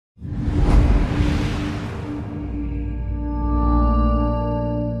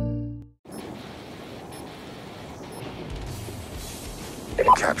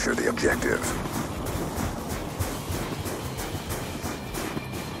capture the objective.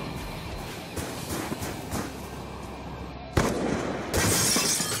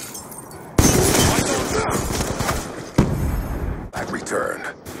 Flag returned.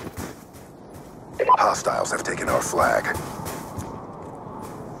 Hostiles have taken our flag.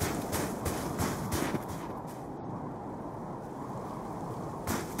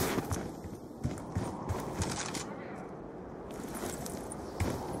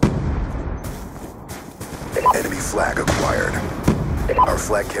 Enemy flag acquired. Our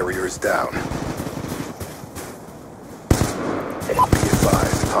flag carrier is down. Be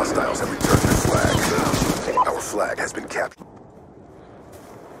advised, hostiles have returned their flag. Our flag has been captured.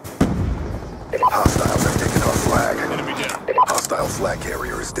 Hostiles have taken our flag. Enemy down. Hostile flag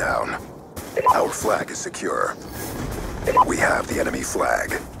carrier is down. Our flag is secure. We have the enemy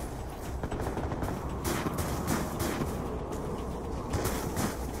flag.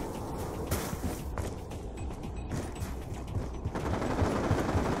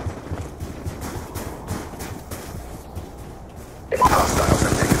 Hostiles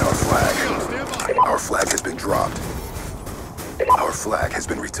have taken our flag. Our flag has been dropped. Our flag has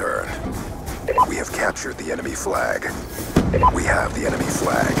been returned. We have captured the enemy flag. We have the enemy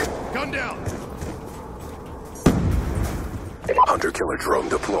flag. Gun down. Hunter-killer drone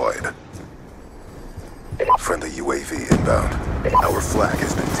deployed. Friendly UAV inbound. Our flag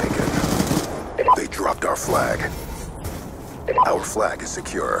has been taken. They dropped our flag. Our flag is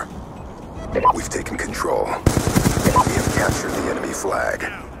secure. We've taken control. We have captured the enemy flag.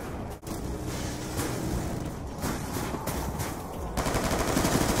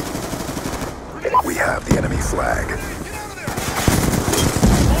 We have the enemy flag.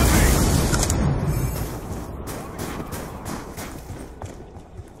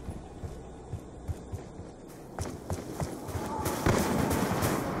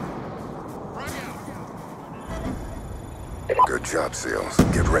 Good job, SEALs.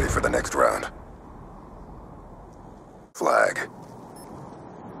 Get ready for the next round. Flag.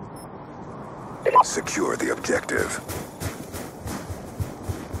 Secure the objective.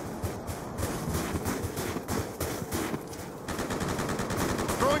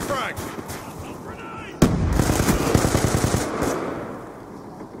 Throwing frag.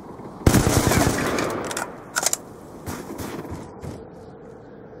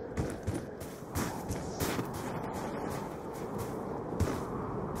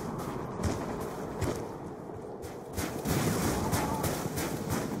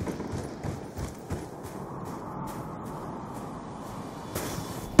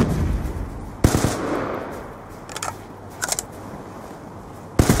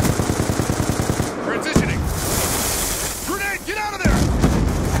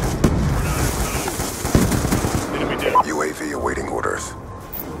 UAV awaiting orders.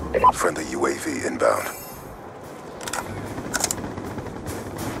 Friendly UAV inbound.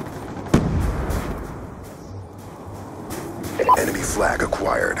 Enemy flag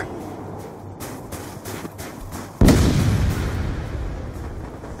acquired.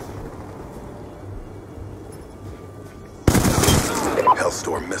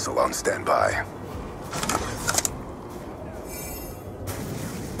 Hellstorm missile on standby.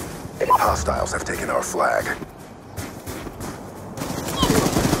 Hostiles have taken our flag.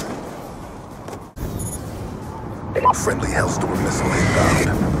 Friendly Hellstorm missile inbound.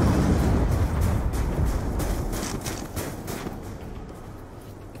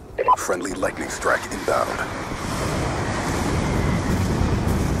 Friendly lightning strike inbound.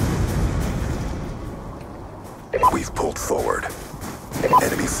 We've pulled forward.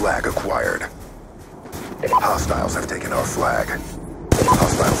 Enemy flag acquired. Hostiles have taken our flag.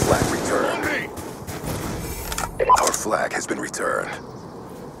 Hostile flag returned. Our flag has been returned.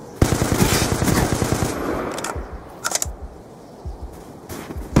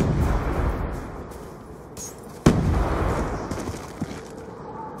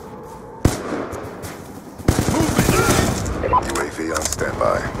 UAV on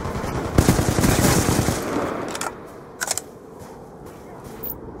standby.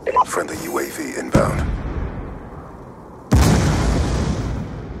 Friendly UAV inbound.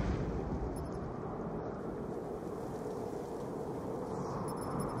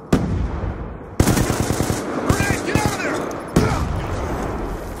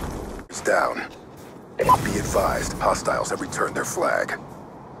 It's down. Be advised, hostiles have returned their flag.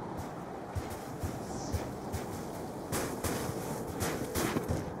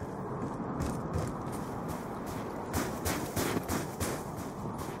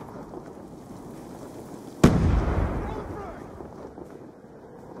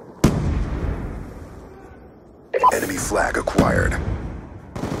 Enemy flag acquired.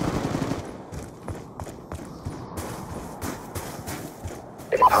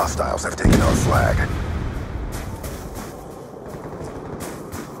 Hostiles have taken our flag.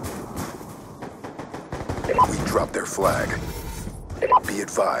 We dropped their flag. Be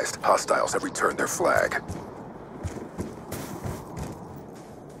advised, hostiles have returned their flag.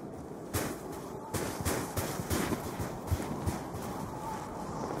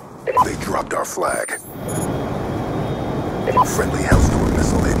 They dropped our flag. Friendly Hellstorm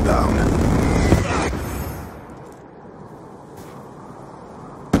missile inbound.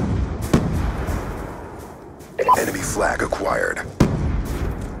 Enemy flag acquired.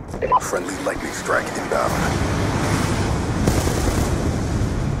 Friendly lightning strike inbound.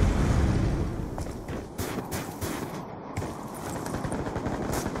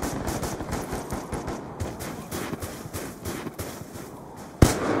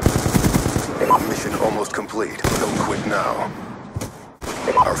 Mission almost complete. Don't quit now.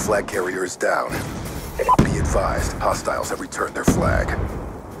 Our flag carrier is down. Be advised, hostiles have returned their flag.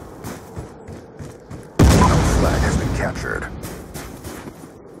 Our flag has been captured.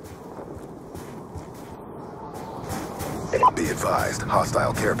 Be advised,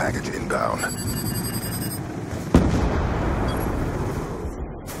 hostile care package inbound.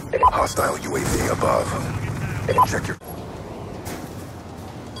 Hostile UAV above. Check your...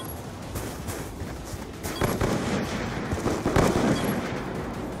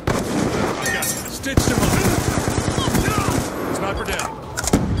 Stitched him up. Sniper down.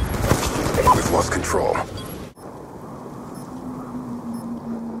 We've lost control.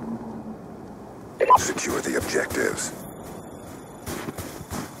 Secure the objectives.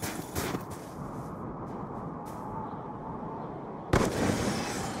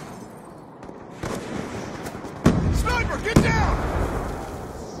 Sniper, get down!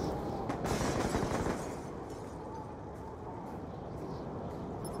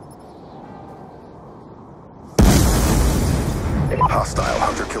 Hostile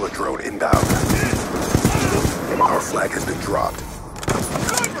hunter-killer drone inbound. Our flag has been dropped.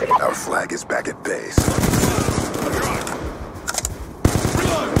 Our flag is back at base.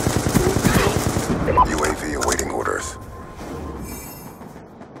 UAV awaiting orders.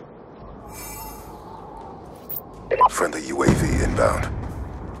 Friendly UAV inbound.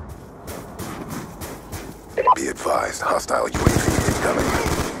 Be advised, hostile UAV incoming.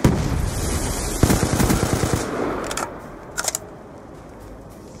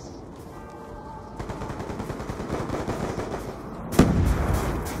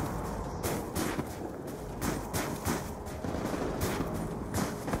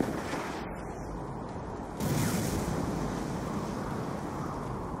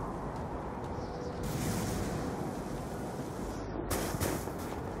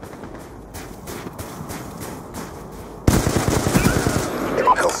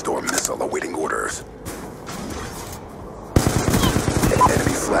 Hellstorm missile awaiting orders.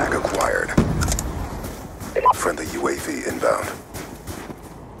 Enemy flag acquired. Friendly UAV inbound.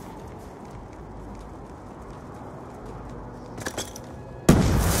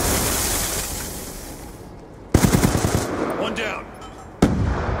 One down.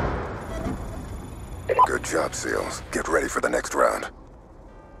 Good job, SEALs. Get ready for the next round.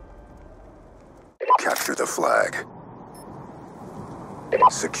 Capture the flag.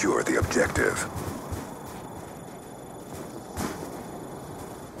 Secure the objective.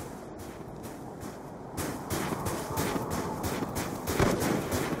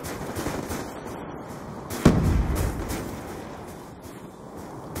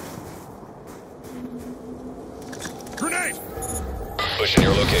 Grenade! Pushing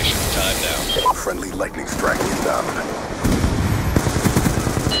your location. Time now. Friendly lightning strike inbound.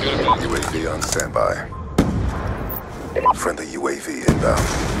 UAV on standby. Friendly UAV inbound.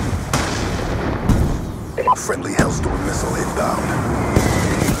 Friendly Hellstorm missile inbound.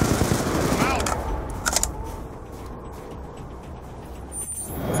 Out!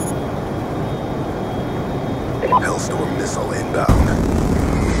 Hellstorm missile inbound.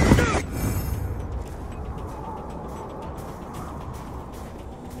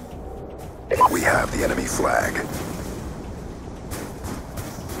 We have the enemy flag.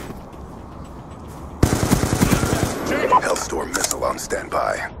 Hellstorm missile on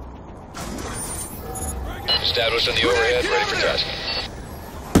standby. Established on the overhead, ready for task.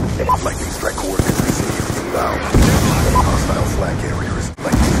 Lightning strike coordinates received inbound. Hostile flag carriers.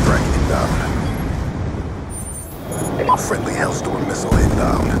 Lightning strike inbound. Friendly Hellstorm missile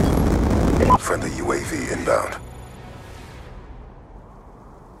inbound. Friendly UAV inbound.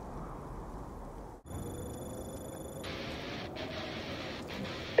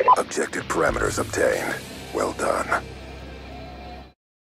 Objective parameters obtained. Well done.